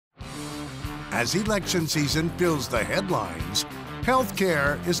As election season fills the headlines,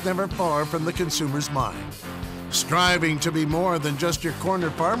 healthcare is never far from the consumer's mind. Striving to be more than just your corner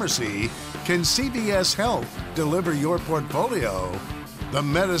pharmacy, can CVS Health deliver your portfolio the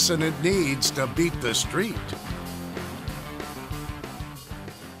medicine it needs to beat the street?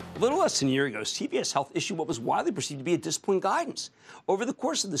 A little less than a year ago, CVS Health issued what was widely perceived to be a disciplined guidance. Over the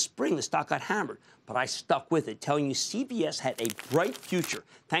course of the spring, the stock got hammered, but I stuck with it, telling you CVS had a bright future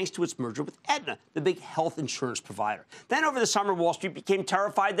thanks to its merger with Aetna, the big health insurance provider. Then over the summer, Wall Street became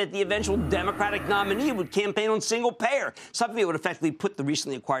terrified that the eventual Democratic nominee would campaign on single payer, something that would effectively put the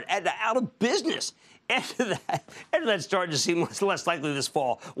recently acquired Aetna out of business. After that started to seem less likely this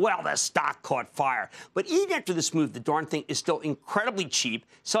fall, well, the stock caught fire. But even after this move, the darn thing is still incredibly cheap,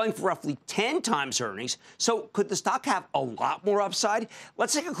 selling for roughly 10 times earnings. So could the stock have a lot more upside?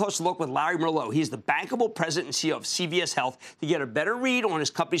 Let's take a closer look with Larry Merlo. He's the bankable president and CEO of CVS Health to get a better read on his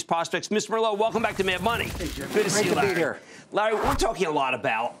company's prospects. Mr. Merlo, welcome back to Mad Money. Hey, Jim. Good to see you, Larry. Be here. Larry, we're talking a lot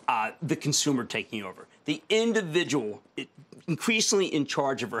about the consumer taking over, the individual increasingly in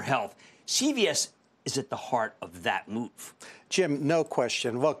charge of her health. CVS is at the heart of that move. Jim, no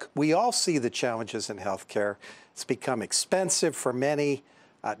question. Look, we all see the challenges in healthcare. It's become expensive for many,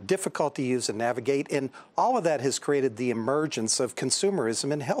 difficult to use and navigate, and all of that has created the emergence of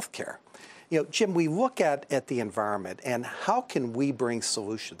consumerism in healthcare. You know, Jim, we look at the environment and how can we bring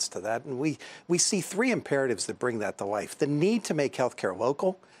solutions to that? And we see three imperatives that bring that to life. The need to make healthcare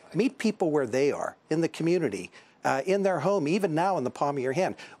local, meet people where they are, in the community, in their home, even now in the palm of your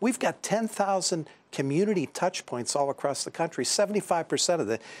hand. We've got 10,000 community touch points all across the country. 75% of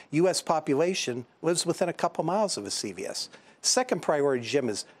the U.S. population lives within a couple miles of a CVS. Second priority, Jim,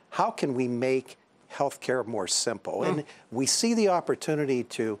 is how can we make healthcare more simple? And we see the opportunity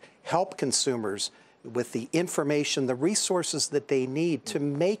to help consumers with the information, the resources that they need to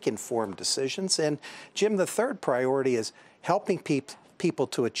make informed decisions. And Jim, the third priority is helping people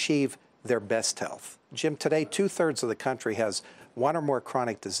to achieve their best health. Jim, today, 2/3 of the country has one or more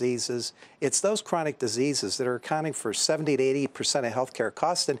chronic diseases. It's those chronic diseases that are accounting for 70 to 80% of healthcare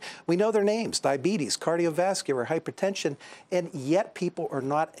costs. And we know their names: diabetes, cardiovascular, hypertension, and yet people are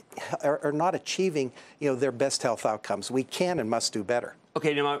not achieving, their best health outcomes. We can and must do better.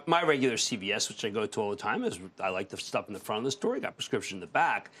 Okay, now my regular CVS, which I go to all the time, is I like the stuff in the front of the store. Got prescription in the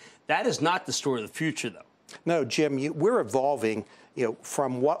back. That is not the store of the future, though. No, Jim, we're evolving,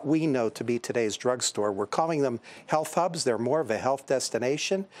 from what we know to be today's drugstore. We're calling them HealthHUBs. They're more of a health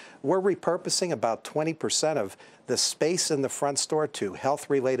destination. We're repurposing about 20% of the space in the front store to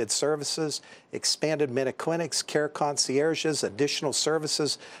health-related services, expanded minute clinics, care concierges, additional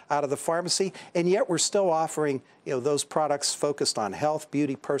services out of the pharmacy, and yet we're still offering, those products focused on health,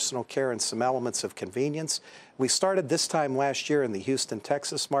 beauty, personal care, and some elements of convenience. We started this time last year in the Houston,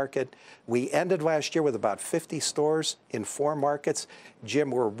 Texas market. We ended last year with about 50 stores in 4 markets. Jim,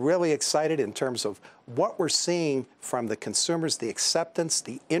 we're really excited in terms of what we're seeing from the consumers, the acceptance,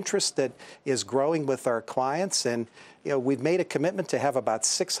 the interest that is growing with our clients. And, we've made a commitment to have about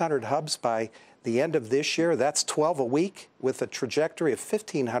 600 hubs by the end of this year. That's 12 a week, with a trajectory of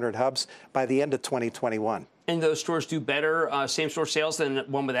 1,500 hubs by the end of 2021. And those stores do better same-store sales than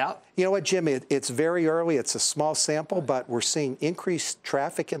one without? You know what, Jim? It's very early. It's a small sample, but we're seeing increased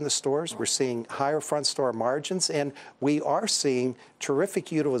traffic in the stores. We're seeing higher front store margins, and we are seeing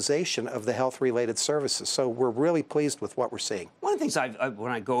terrific utilization of the health-related services. So we're really pleased with what we're seeing. One of the things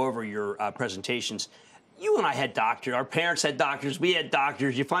when I go over your presentations, you and I had doctors. Our parents had doctors. We had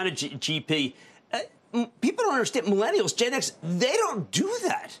doctors. You find a GP. People don't understand. Millennials, Gen X, they don't do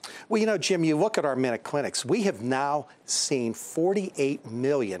that. Well, Jim, you look at our minute clinics. We have now seen 48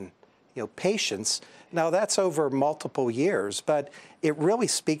 million, patients. Now, that's over multiple years, but it really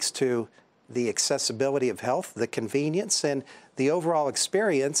speaks to the accessibility of health, the convenience, and the overall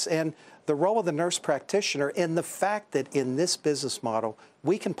experience, and the role of the nurse practitioner, and the fact that in this business model,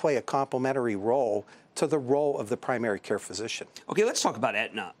 we can play a complementary role to the role of the primary care physician. Okay, let's talk about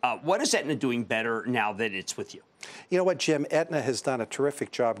Aetna. What is Aetna doing better now that it's with you? You know what, Jim? Aetna has done a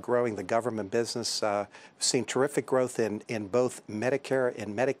terrific job growing the government business. We've seen terrific growth in both Medicare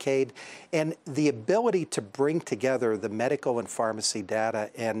and Medicaid, and the ability to bring together the medical and pharmacy data.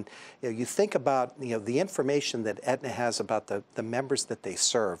 And you think about the information that Aetna has about the members that they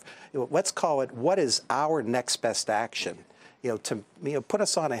serve. Let's call it, what is our next best action? To put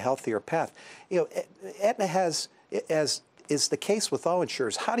us on a healthier path. Aetna has, as is the case with all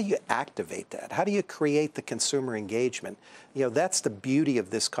insurers, how do you activate that? How do you create the consumer engagement? That's the beauty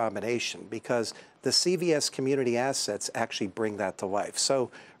of this combination, because the CVS community assets actually bring that to life.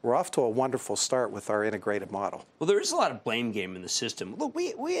 So we're off to a wonderful start with our integrated model. Well, there is a lot of blame game in the system. Look,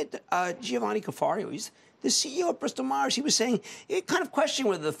 we had Giovanni Cafario. He's the CEO of Bristol Myers. He was saying, he kind of questioning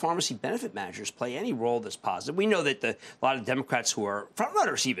whether the pharmacy benefit managers play any role that's positive. We know that a lot of Democrats who are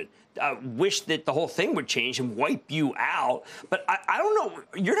frontrunners even wish that the whole thing would change and wipe you out. But I don't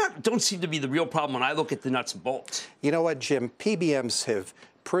know. Don't seem to be the real problem when I look at the nuts and bolts. You know what, Jim? PBMs have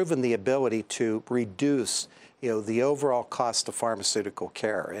proven the ability to reduce the overall cost of pharmaceutical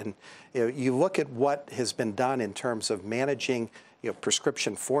care. And you look at what has been done in terms of managing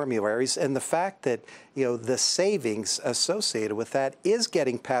prescription formularies, and the fact that the savings associated with that is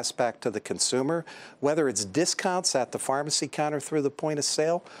getting passed back to the consumer, whether it's discounts at the pharmacy counter through the point of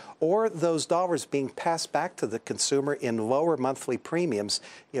sale, or those dollars being passed back to the consumer in lower monthly premiums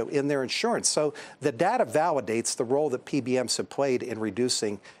in their insurance. So the data validates the role that PBMs have played in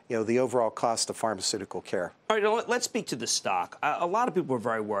reducing the overall cost of pharmaceutical care. All right, now let's speak to the stock. A lot of people are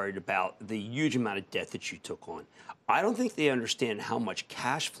very worried about the huge amount of debt that you took on. I don't think they understand how much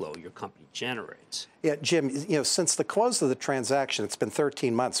cash flow your company generates. Yeah, Jim, since the close of the transaction, it's been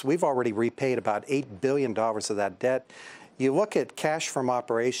 13 months. We've already repaid about $8 billion of that debt. You look at cash from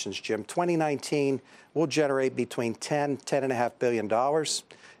operations, Jim, 2019 will generate between $10.5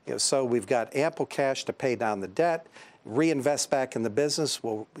 billion. So we've got ample cash to pay down the debt, reinvest back in the business.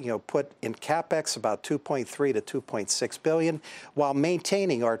 We'll put in CapEx about $2.3 to $2.6 billion while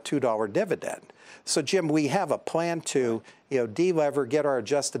maintaining our $2 dividend. So, Jim, we have a plan to de-lever, get our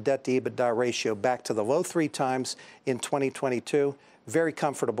adjusted debt to EBITDA ratio back to the low 3 times in 2022. Very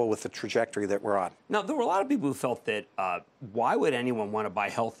comfortable with the trajectory that we're on. Now, there were a lot of people who felt that why would anyone want to buy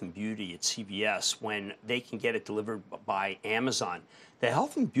health and beauty at CVS when they can get it delivered by Amazon? The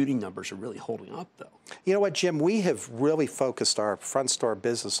health and beauty numbers are really holding up, though. You know what, Jim? We have really focused our front store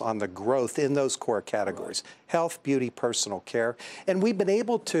business on the growth in those core categories, health, beauty, personal care. And we've been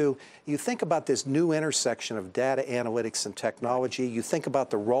able to, you think about this new intersection of data analytics and technology. You think about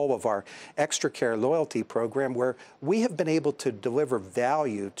the role of our Extra Care loyalty program, where we have been able to deliver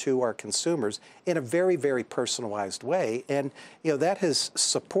value to our consumers in a very, very personalized way. And, that has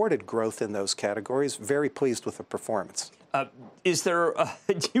supported growth in those categories. Very pleased with the performance. Is there,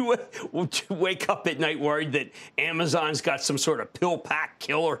 do you wake up at night worried that Amazon's got some sort of pill pack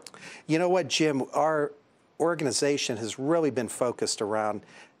killer? You know what, Jim? Our organization has really been focused around,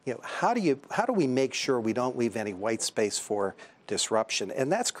 how do we make sure we don't leave any white space for disruption?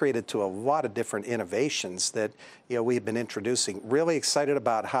 And that's created to a lot of different innovations that, we've been introducing. Really excited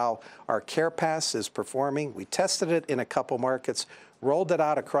about how our Care Pass is performing. We tested it in a couple markets, rolled it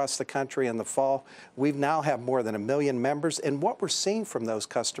out across the country in the fall. We now have more than 1 million members. And what we're seeing from those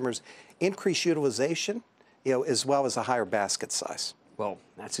customers, increased utilization, as well as a higher basket size. Well,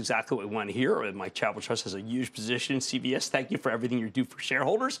 that's exactly what we want to hear. My Travel Trust has a huge position in CVS. Thank you for everything you do for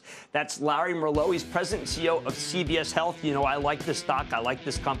shareholders. That's Larry Merlo. He's president and CEO of CVS Health. I like this stock. I like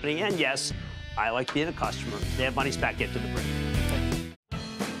this company. And yes, I like being a customer. Mad Money's back after the break.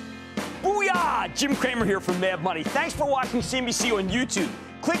 Booyah! Jim Cramer here from Mad Money. Thanks for watching CNBC on YouTube.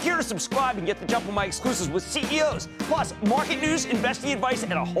 Click here to subscribe and get the jump on my exclusives with CEOs, plus market news, investing advice,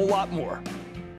 and a whole lot more.